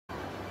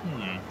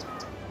Hmm.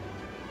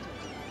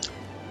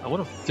 I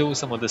want to fill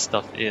some of this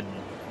stuff in,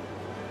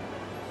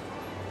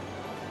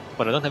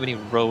 but I don't have any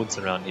roads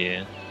around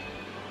here.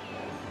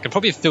 I can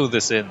probably fill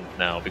this in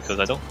now because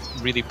I don't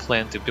really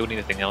plan to build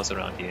anything else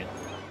around here.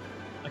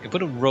 I can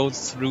put a road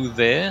through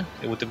there.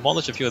 It will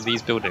demolish a few of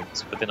these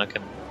buildings, but then I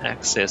can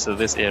access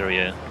this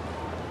area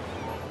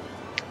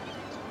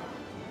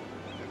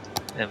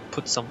and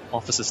put some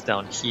offices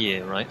down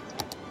here, right?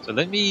 So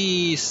let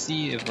me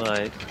see if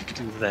I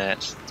do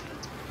that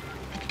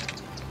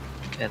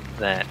and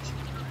that.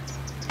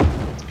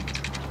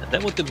 And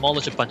that will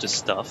demolish a bunch of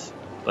stuff,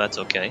 but that's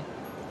okay.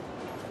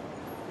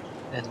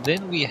 And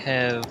then we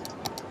have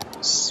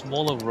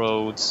smaller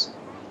roads.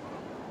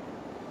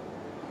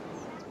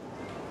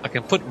 I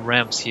can put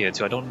ramps here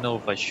too. I don't know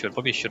if I should.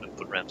 Probably shouldn't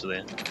put ramps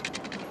there.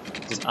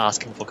 Just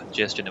asking for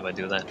congestion if I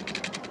do that.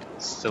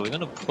 So we're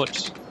gonna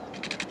put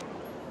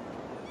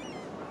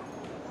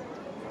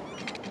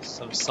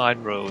some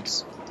side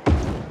roads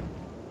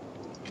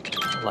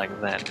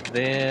like that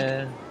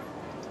there,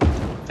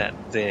 that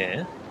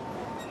there,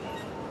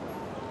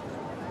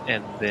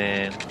 and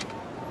then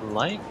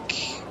like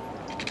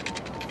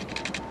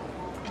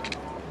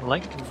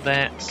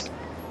that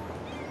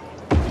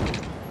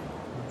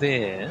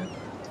there,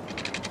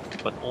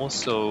 but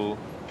also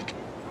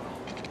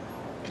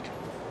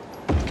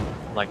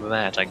like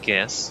that, I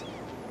guess.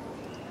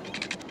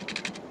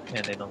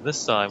 And then on this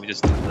side we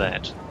just do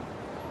that.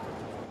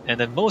 And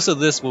then most of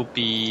this will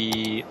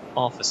be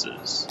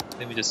offices.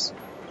 Let me just...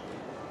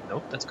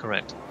 Nope, that's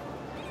correct.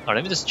 Alright,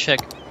 let me just check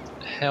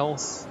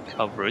health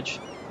coverage.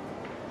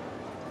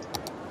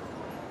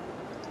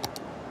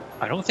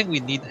 I don't think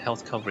we need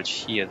health coverage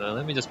here though.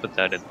 Let me just put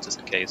that in just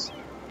in case.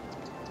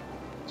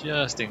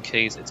 Just in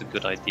case it's a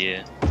good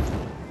idea.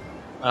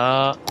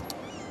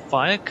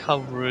 Fire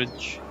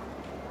coverage...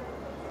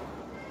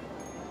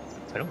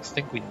 I don't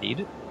think we need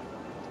it.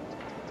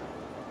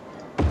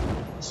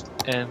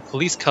 And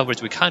police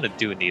coverage, we kind of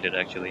do need it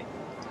actually.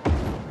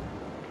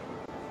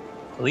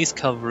 Police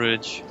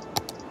coverage.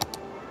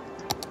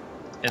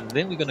 And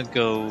then we're gonna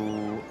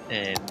go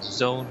and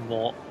zone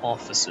more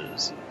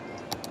offices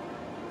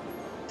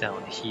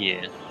down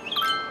here.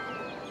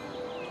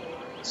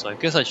 So I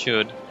guess I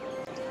should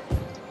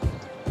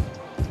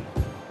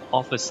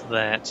office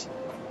that.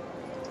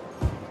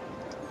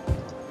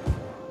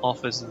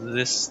 Office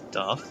this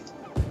stuff.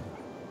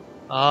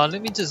 Let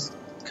me just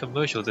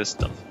commercial this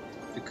stuff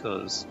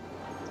because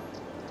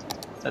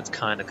that's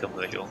kind of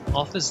commercial.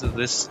 Office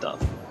this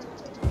stuff.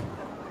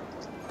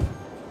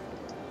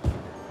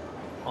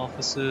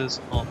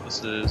 Offices,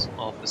 offices,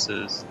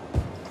 offices.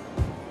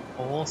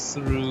 All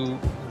through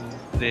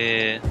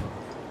there.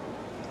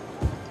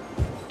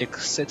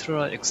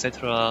 Etc,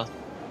 etc.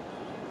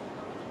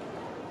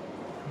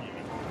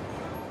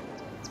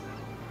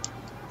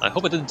 I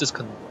hope I didn't just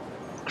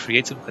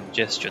create some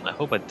congestion. I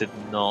hope I did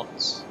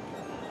not.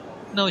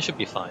 No, it should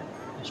be fine.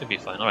 It should be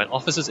fine. Alright,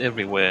 offices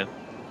everywhere.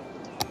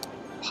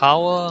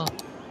 Power,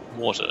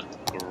 water.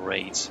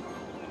 Great.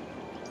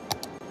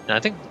 And I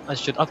think I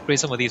should upgrade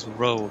some of these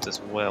roads as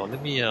well.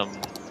 Let me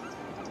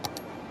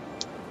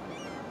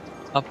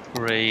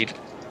upgrade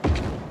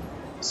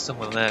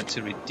some of that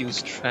to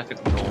reduce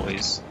traffic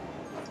noise.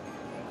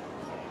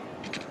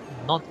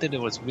 Not that it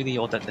was really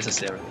all that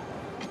necessary.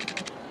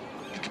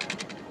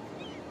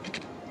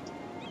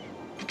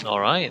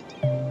 Alright,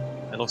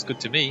 that looks good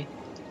to me.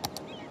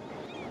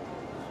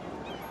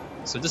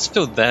 So just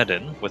fill that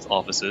in with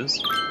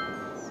offices.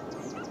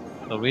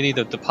 Oh, really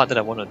the part that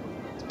I want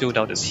to build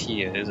out is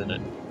here, isn't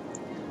it?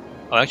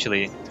 Oh,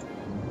 actually...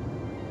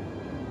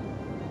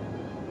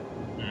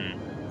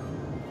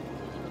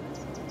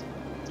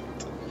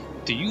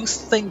 Do you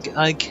think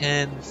I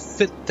can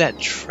fit that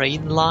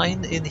train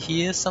line in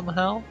here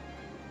somehow?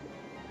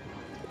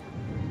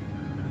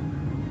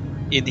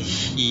 In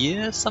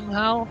here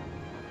somehow?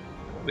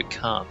 We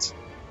can't.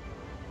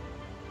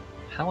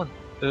 How on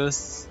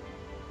earth...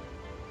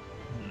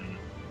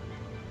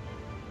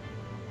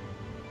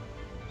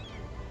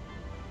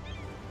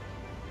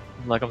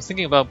 Like, I'm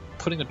thinking about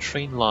putting a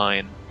train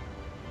line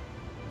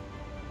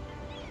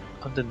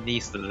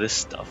underneath this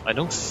stuff. I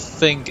don't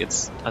think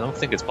it's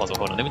possible.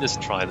 Hold on, let me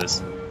just try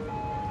this.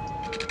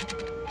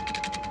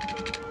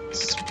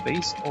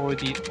 Space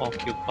already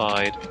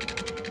occupied.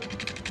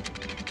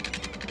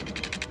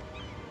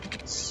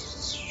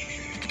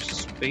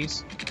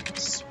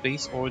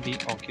 Space already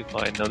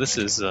occupied. No, this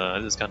is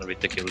kind of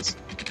ridiculous.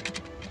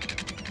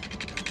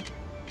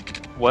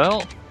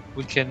 Well,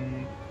 we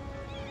can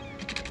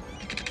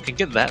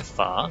get that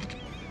far.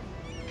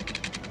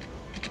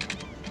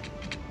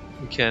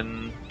 We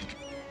can...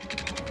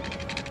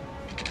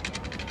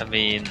 I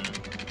mean...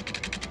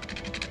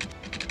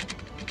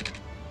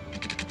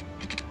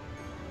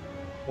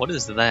 What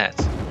is that?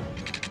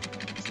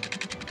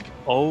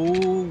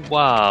 Oh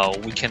wow,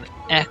 we can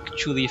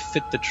actually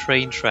fit the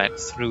train track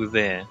through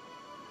there.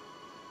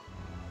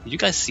 Did you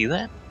guys see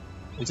that?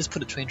 We just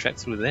put a train track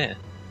through there.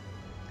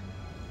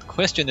 The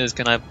question is,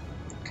 can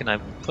I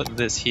put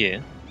this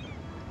here?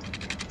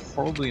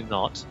 Probably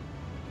not.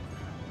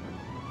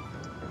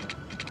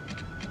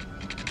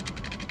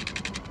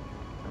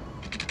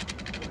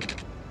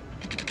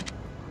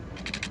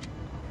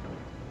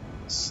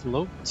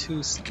 slope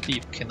too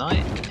steep. Can I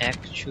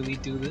actually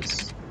do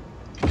this?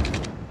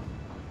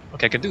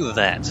 Okay, I can do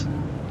that.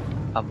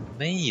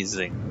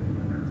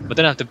 Amazing. But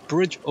then I have to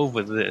bridge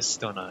over this,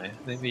 don't I?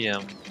 Maybe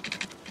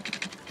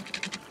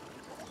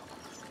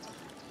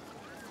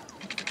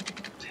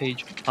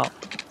page up.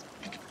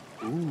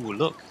 Ooh,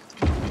 look.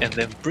 And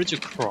then bridge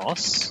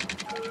across.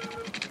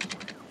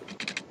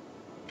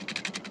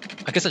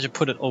 I guess I should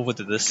put it over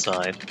to this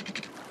side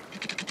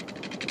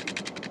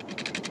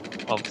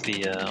of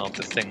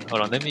the thing.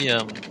 Hold on, let me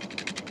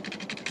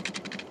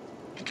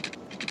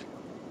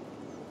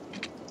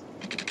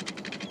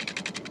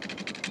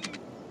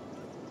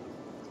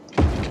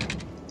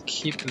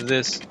keep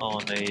this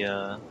on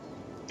a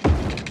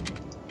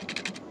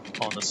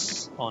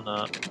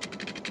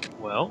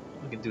well,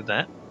 we can do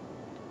that.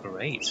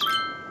 Great.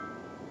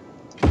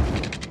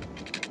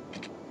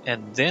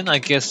 And then I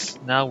guess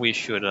now we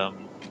should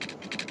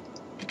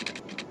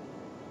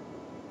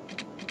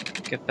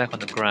get back on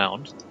the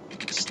ground.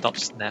 Stop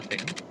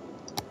snapping.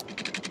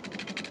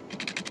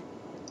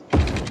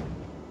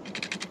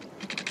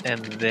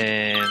 And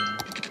then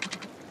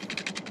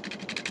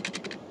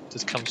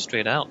just come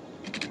straight out.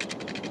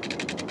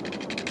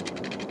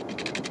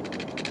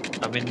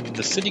 I mean,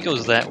 the city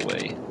goes that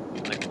way.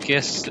 I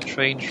guess the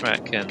train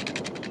track can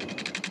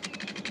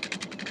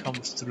come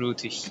through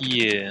to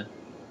here.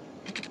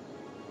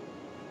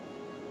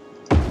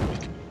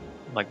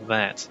 Like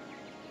that.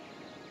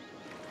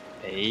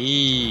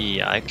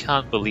 Hey, I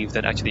can't believe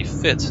that actually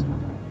fit.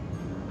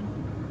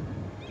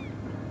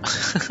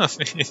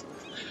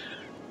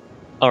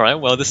 Alright,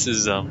 well this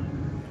is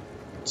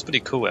it's pretty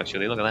cool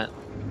actually, look at that.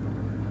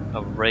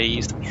 A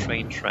raised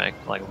train track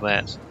like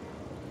that.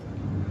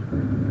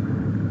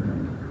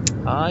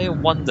 I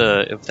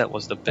wonder if that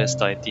was the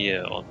best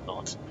idea or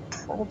not.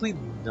 Probably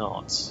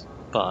not,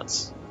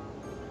 but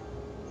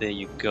there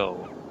you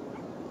go.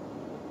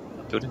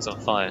 The building's on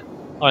fire.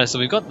 Alright, so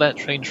we got that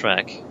train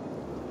track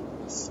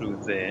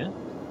through there.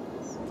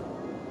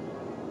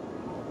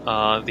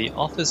 The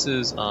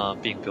offices are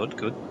being built,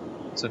 good.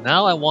 So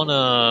now I want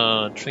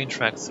a train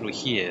track through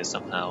here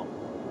somehow.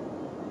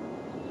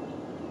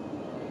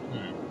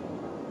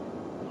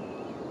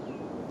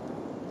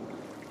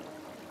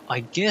 I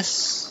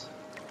guess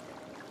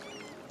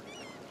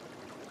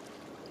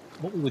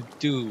what we would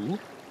do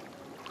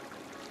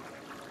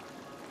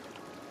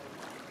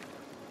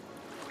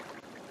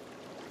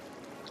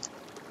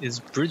is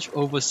bridge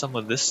over some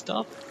of this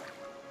stuff.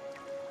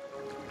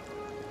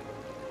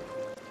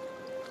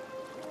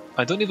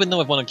 I don't even know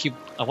if I want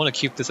to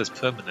keep this as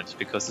permanent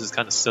because this is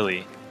kind of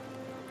silly.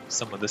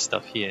 Some of this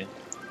stuff here.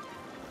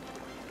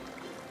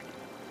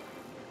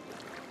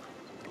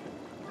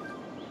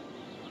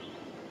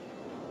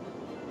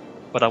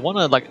 But I want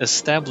to like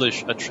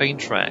establish a train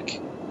track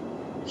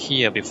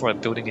here before I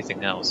build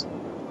anything else.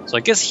 So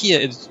I guess here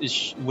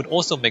it would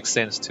also make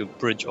sense to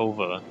bridge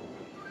over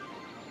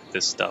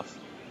this stuff.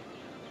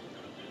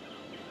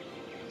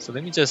 So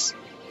let me just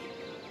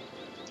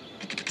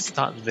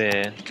start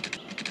there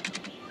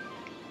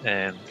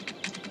and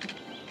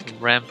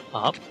ramp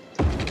up,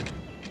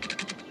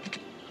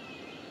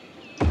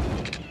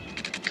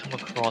 come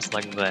across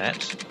like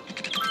that,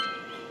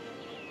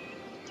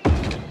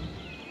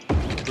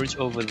 bridge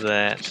over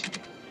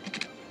that,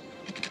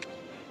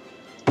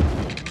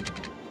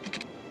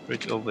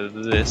 bridge over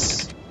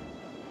this,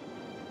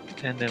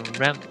 and then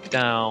ramp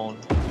down,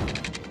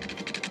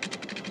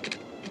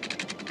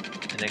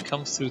 and then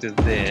come through to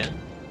there.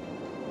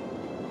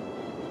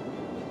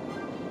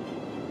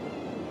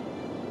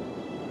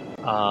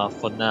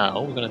 For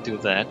now, we're gonna do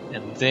that,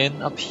 and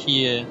then up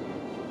here.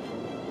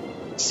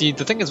 See,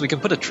 the thing is, we can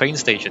put a train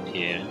station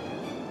here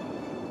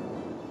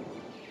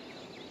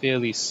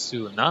fairly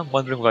soon. Now I'm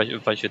wondering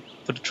if I should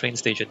put a train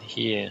station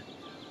here.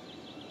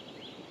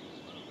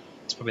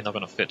 It's probably not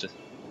gonna fit.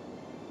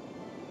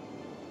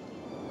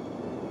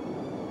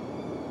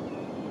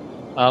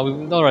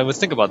 Alright, we'll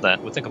think about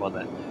that. We'll think about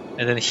that.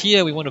 And then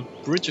here we want to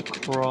bridge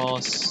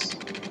across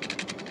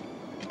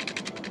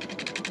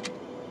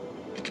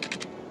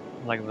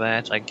like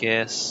that, I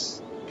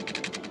guess.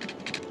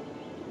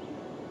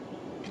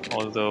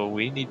 Although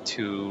we need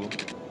to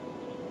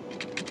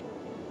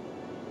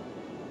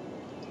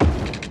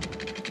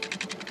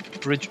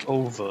bridge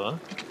over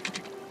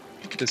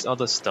this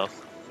other stuff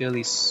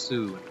fairly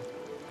soon.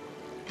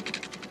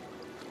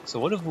 So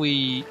what if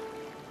we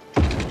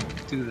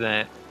do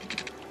that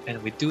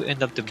and we do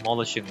end up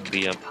demolishing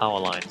the power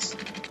lines?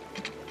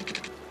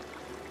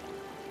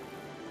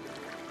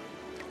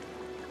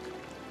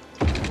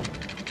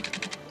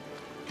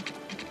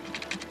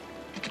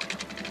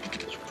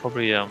 Should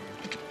probably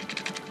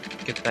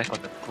get back on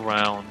the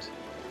ground.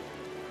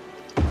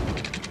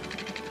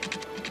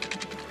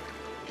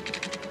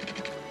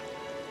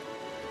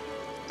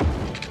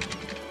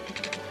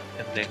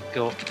 And then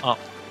go up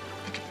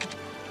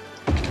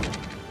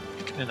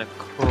and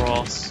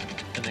across,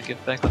 and then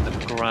get back on the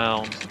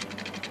ground.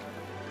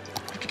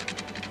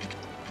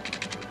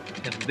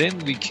 And then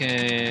we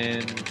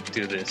can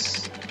do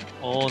this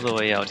all the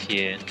way out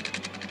here.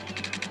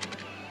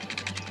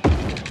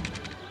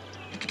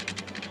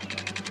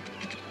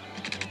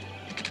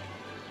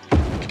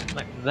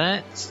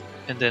 that,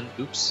 and then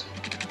oops.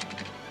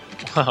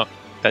 Wow,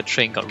 that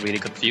train got really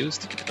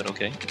confused, but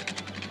okay.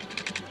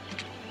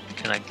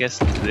 And I guess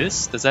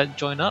this, does that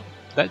join up?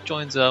 That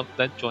joins up,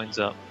 that joins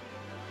up,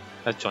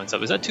 that joins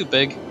up. Is that too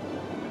big?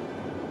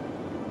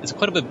 It's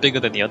quite a bit bigger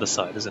than the other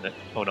side, isn't it?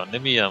 Hold on,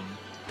 let me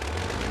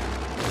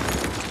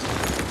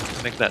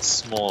make that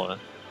smaller.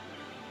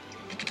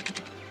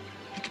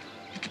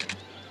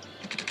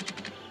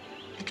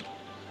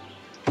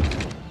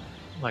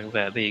 Like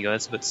that, there you go,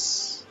 it's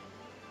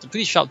a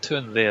pretty sharp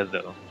turn there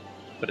though,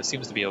 but it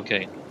seems to be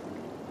okay.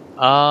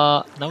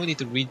 Now we need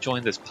to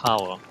rejoin this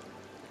power,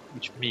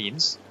 which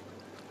means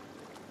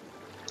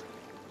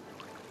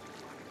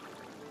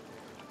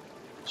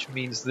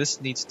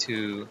this needs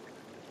to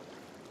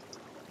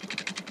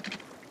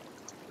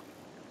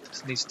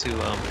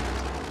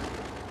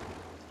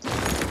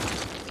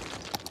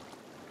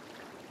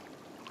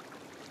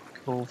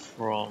go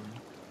from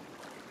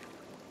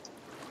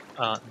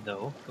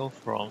no, go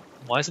from,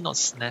 why is it not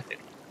snapping?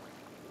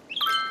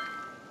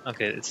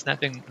 Okay, it's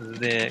snapping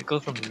there, go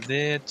from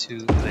there to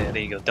there,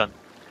 there you go, done.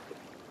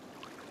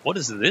 What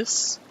is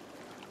this?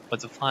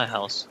 What's a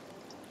firehouse?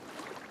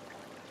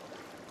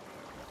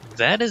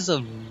 That is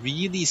a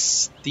really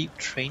steep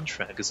train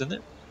track, isn't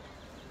it?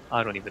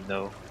 I don't even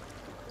know.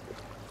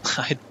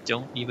 I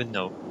don't even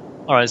know.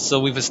 Alright, so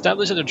we've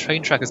established that the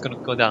train track is going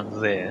to go down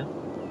there.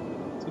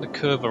 It's going to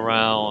curve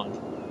around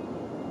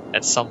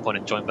at some point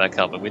and join back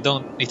up, but we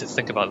don't need to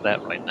think about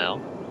that right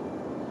now.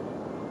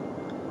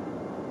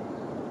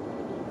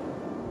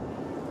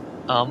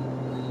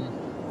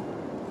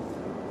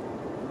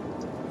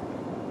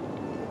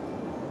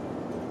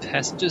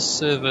 Passengers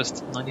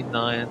serviced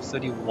 99,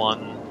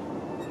 31.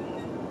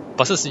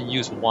 Buses in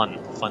use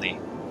 1, funny.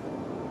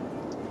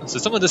 So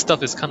some of this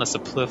stuff is kind of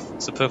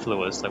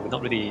superfluous, like we're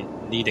not really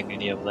needing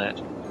any of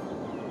that.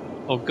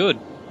 Oh good,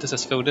 this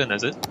has filled in,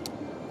 has it?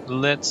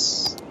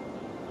 Let's...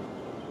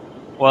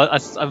 Well, I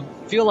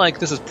feel like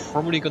this is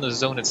probably going to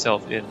zone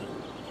itself in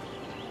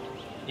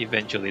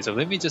eventually, so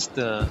let me just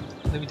let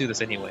me do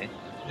this anyway.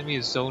 Let me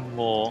zone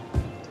more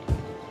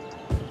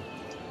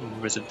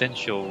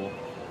residential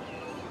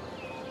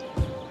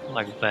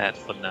like that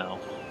for now.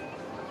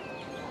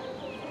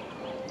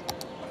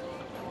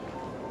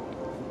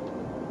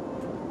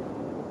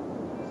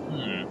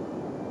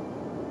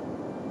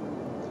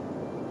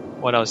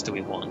 What else do we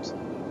want?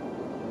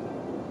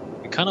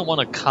 We kind of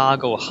want a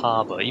cargo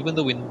harbor, even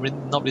though we're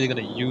not really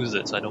going to use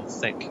it, so I don't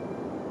think.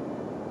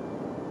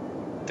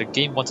 The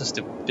game wants us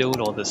to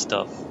build all this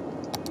stuff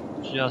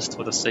just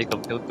for the sake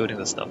of building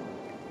this stuff.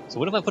 So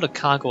what if I put a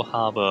cargo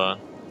harbor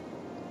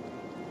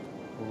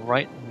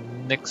right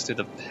next to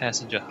the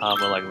passenger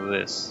harbor like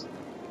this?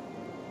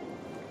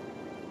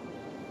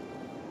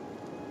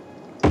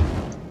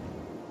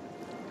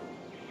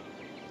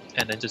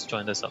 And then just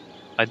join this up.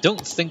 I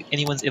don't think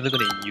anyone's ever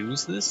going to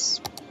use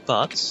this,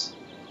 but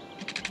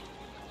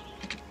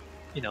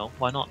you know,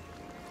 why not?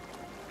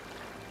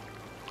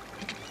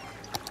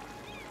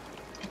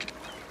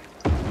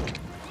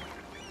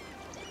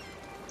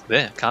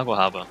 There, cargo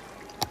harbor.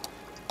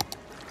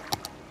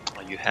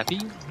 Are you happy?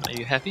 Are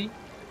you happy?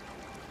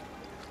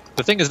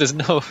 The thing is, there's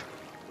no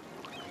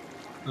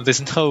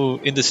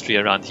industry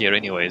around here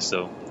anyway,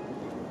 so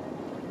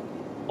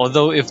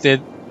although if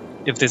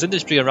there's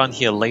industry around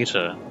here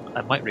later,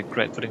 I might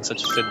regret putting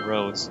such thin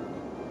roads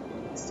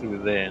through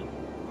there.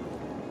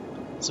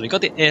 So we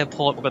got the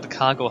airport, we got the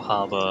cargo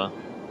harbor.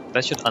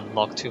 That should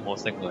unlock 2 more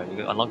things, right? We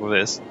can unlock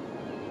this.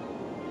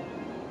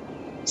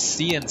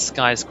 Sea and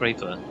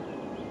skyscraper.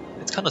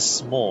 It's kind of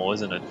small,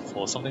 isn't it,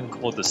 for something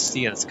called the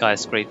sea and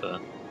skyscraper.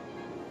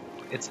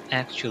 It's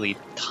actually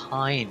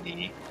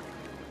tiny.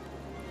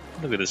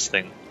 Look at this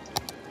thing.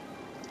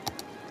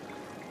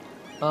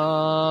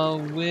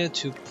 Where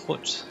to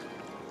put?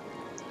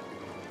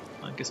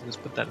 I guess I'll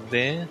just put that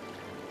there.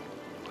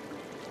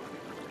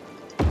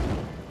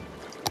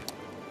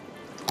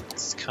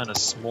 It's kind of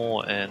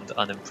small and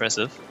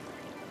unimpressive.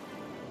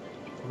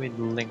 Let me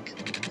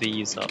link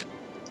these up.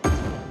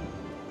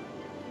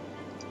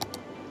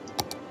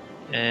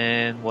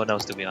 And what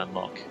else do we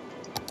unlock?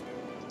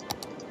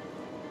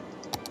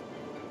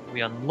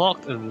 We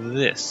unlocked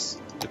this.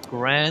 The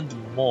Grand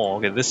Mall.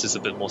 Okay, this is a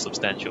bit more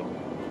substantial.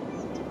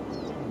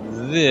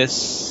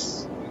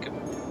 This we can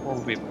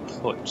probably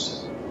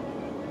put...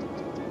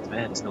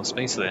 Man, there's no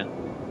space there.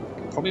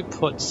 We can probably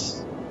put...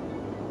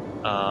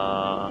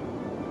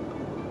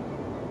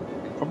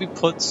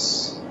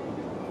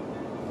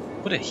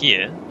 put it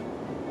here.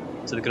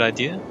 Is it a good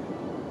idea?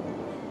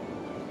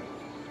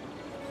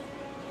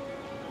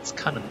 It's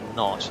kind of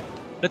not.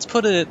 Let's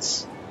put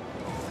it...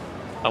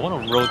 I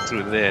want a road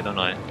through there, don't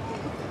I?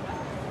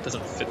 It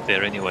doesn't fit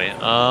there anyway.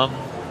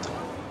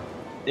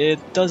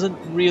 It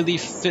doesn't really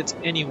fit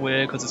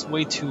anywhere because it's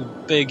way too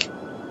big.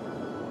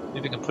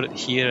 Maybe I can put it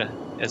here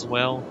as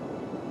well.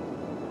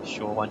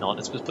 Sure, why not?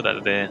 Let's just put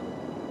that there.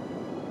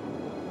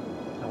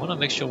 I want to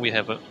make sure we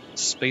have a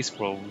space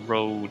for a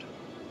road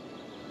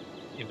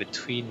in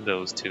between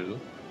those two.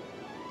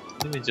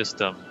 Let me just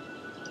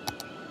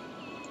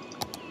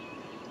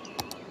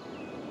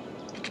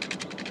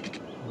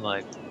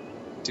like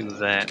do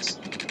that.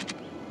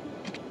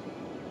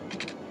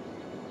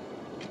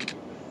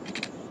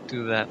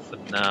 Do that for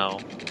now.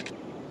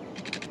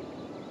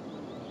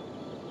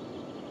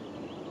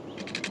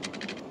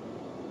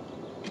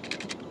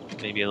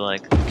 Maybe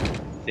like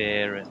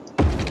there and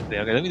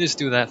there. Okay, let me just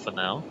do that for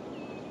now.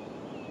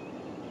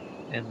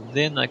 And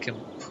then I can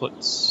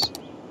put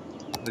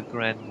the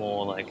Grand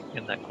Mall like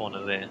in that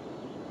corner there.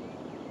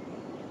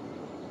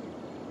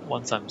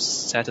 Once I'm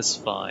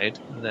satisfied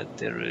that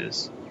there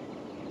is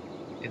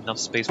enough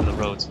space for the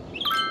roads.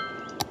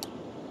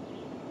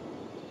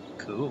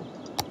 Cool.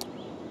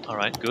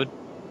 Alright, good.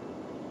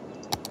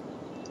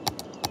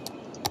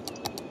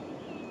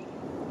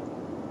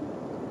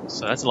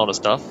 So that's a lot of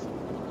stuff.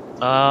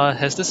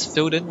 Has this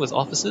filled in with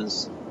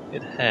offices?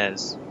 It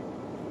has.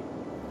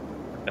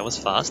 That was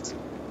fast.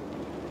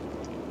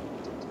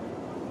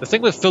 The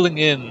thing with filling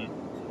in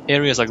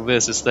areas like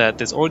this is that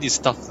there's already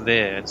stuff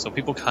there, so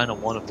people kind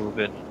of want to move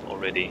in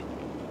already.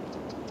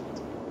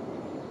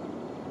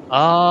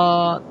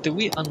 Did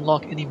we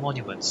unlock any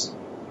monuments?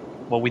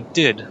 Well, we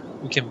did.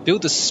 We can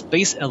build a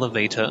space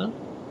elevator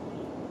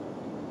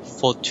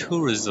for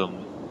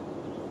tourism.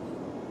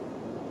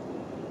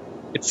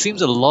 It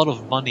seems a lot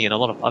of money and a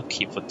lot of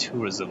upkeep for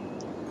tourism.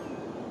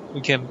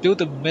 We can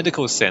build a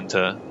medical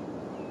center.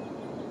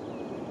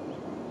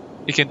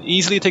 It can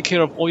easily take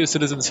care of all your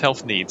citizens'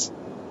 health needs.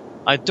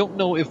 I don't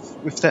know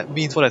if that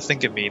means what I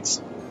think it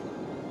means.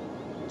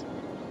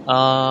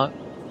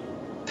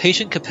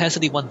 Patient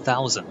capacity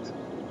 1000.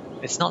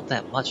 It's not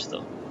that much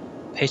though.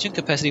 Patient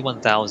capacity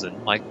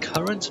 1000. My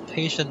current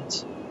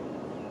patient...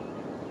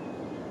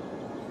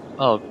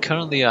 Oh,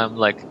 currently I'm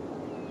like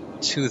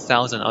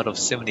 2000 out of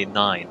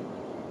 79.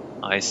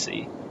 I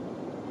see.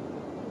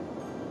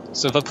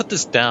 So if I put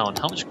this down,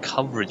 how much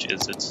coverage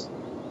is it?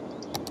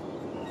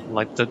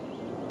 Like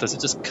does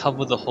it just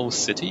cover the whole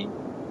city?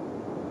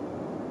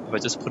 If I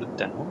just put it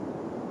down?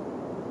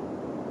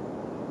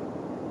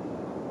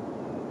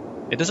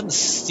 It doesn't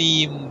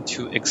seem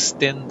to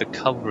extend the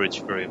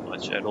coverage very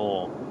much at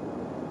all.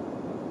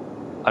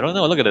 I don't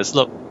know, look at this,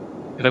 look.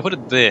 If I put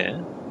it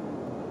there,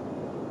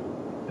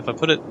 if I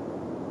put it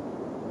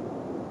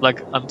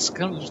like, I'm just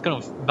kind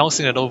of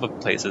mousing it over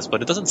places,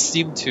 but it doesn't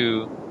seem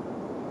to...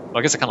 Well,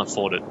 I guess I can't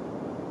afford it.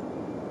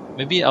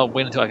 Maybe I'll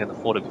wait until I can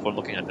afford it before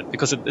looking at it,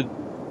 because if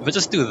I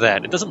just do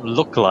that, it doesn't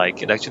look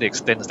like it actually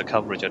extends the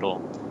coverage at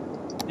all.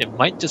 It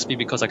might just be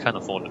because I can't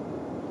afford it.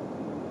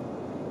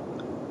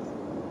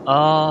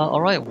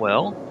 Alright,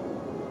 well,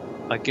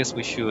 I guess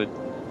we should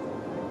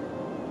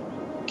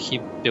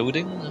keep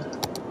building,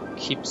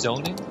 keep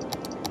zoning.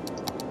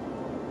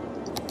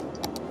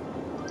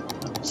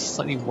 I'm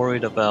slightly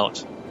worried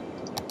about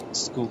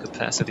school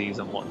capacities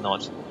and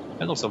whatnot.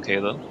 That looks okay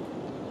though.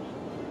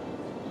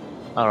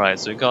 Alright,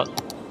 so we got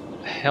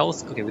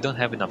health. Okay, we don't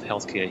have enough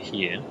healthcare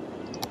here.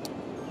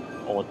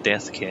 Or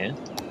death care.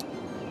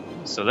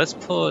 So let's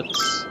put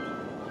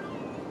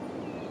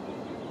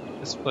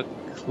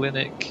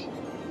clinic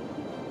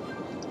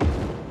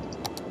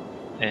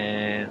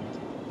and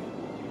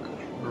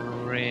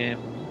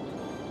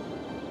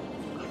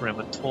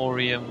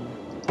crematorium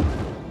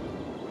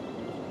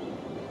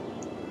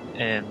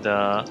and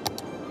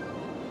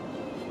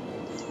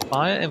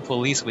fire and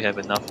police we have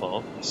enough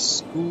of.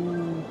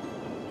 School,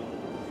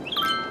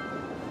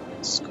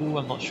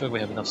 I'm not sure if we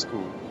have enough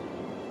school.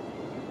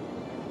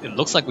 It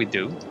looks like we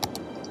do.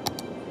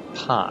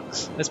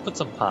 Parks. Let's put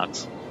some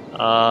parks.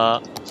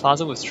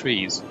 Plaza with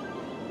trees.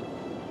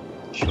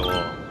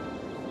 Sure.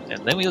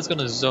 And then we're just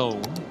gonna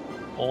zone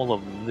all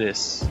of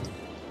this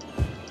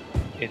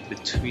in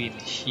between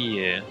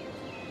here.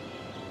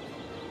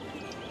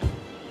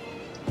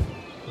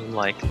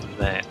 Like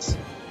that.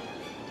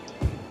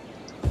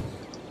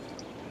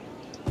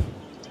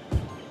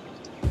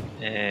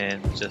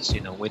 And just,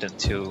 you know, wait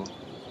until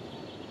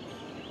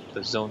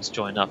the zones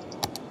join up.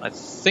 I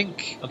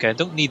think... Okay, I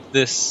don't need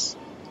this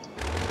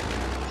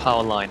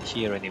power line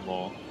here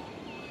anymore.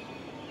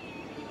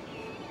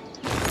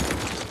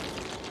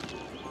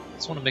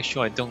 Just want to make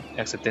sure I don't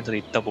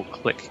accidentally double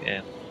click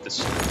and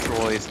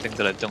destroy things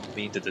that I don't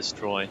mean to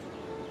destroy.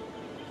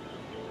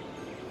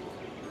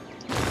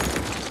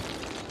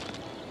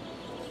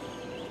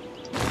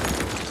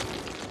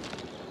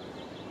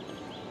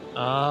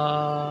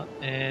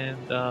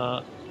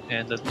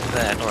 And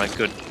that. Alright,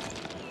 good.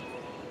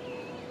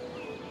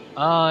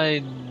 I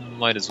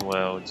might as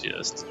well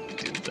just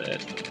do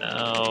that for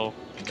now.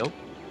 Nope.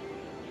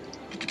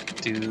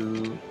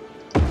 Do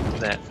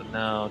that for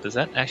now. Does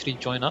that actually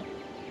join up?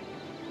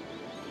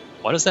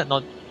 Why does that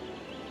not...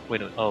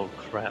 Wait a minute. Oh,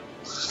 crap.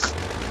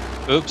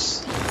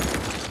 Oops.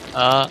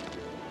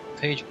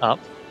 Page up.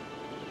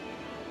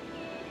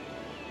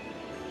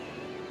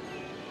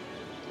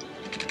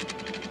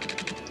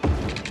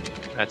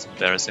 That's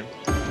embarrassing.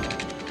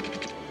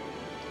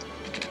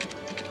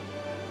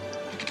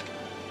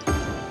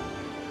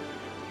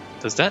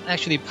 Does that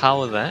actually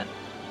power that?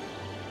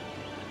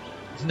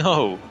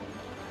 No!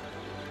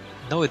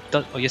 No, it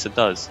does. Oh, yes, it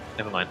does.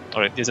 Never mind.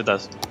 Alright, yes, it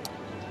does.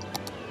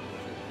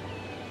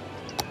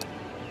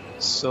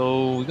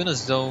 So, we're gonna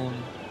zone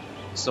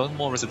Zone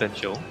more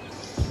residential.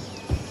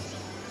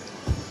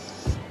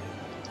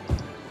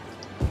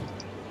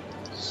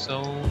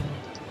 Zone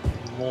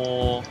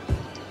more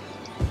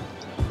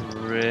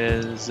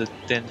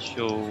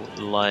residential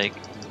like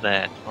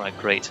that. Alright,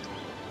 great.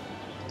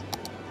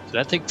 So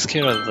that takes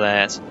care of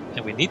that.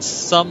 And we need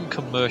some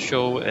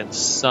commercial and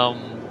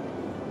some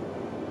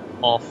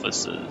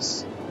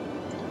offices.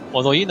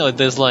 Although, you know,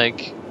 there's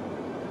like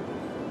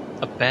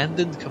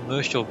abandoned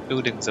commercial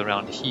buildings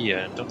around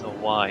here. I don't know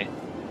why.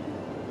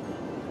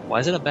 Why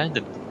is it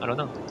abandoned? I don't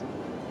know.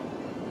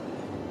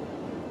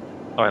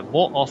 Alright,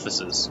 more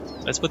offices.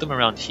 Let's put them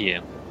around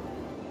here.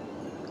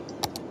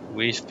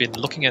 We've been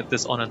looking at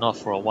this on and off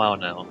for a while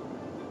now.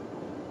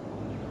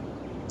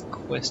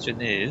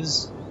 Question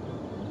is,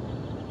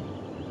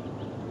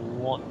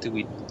 what do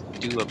we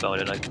do about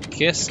it? I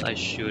guess I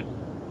should...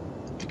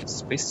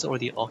 Space is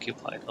already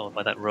occupied. Oh,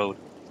 by that road.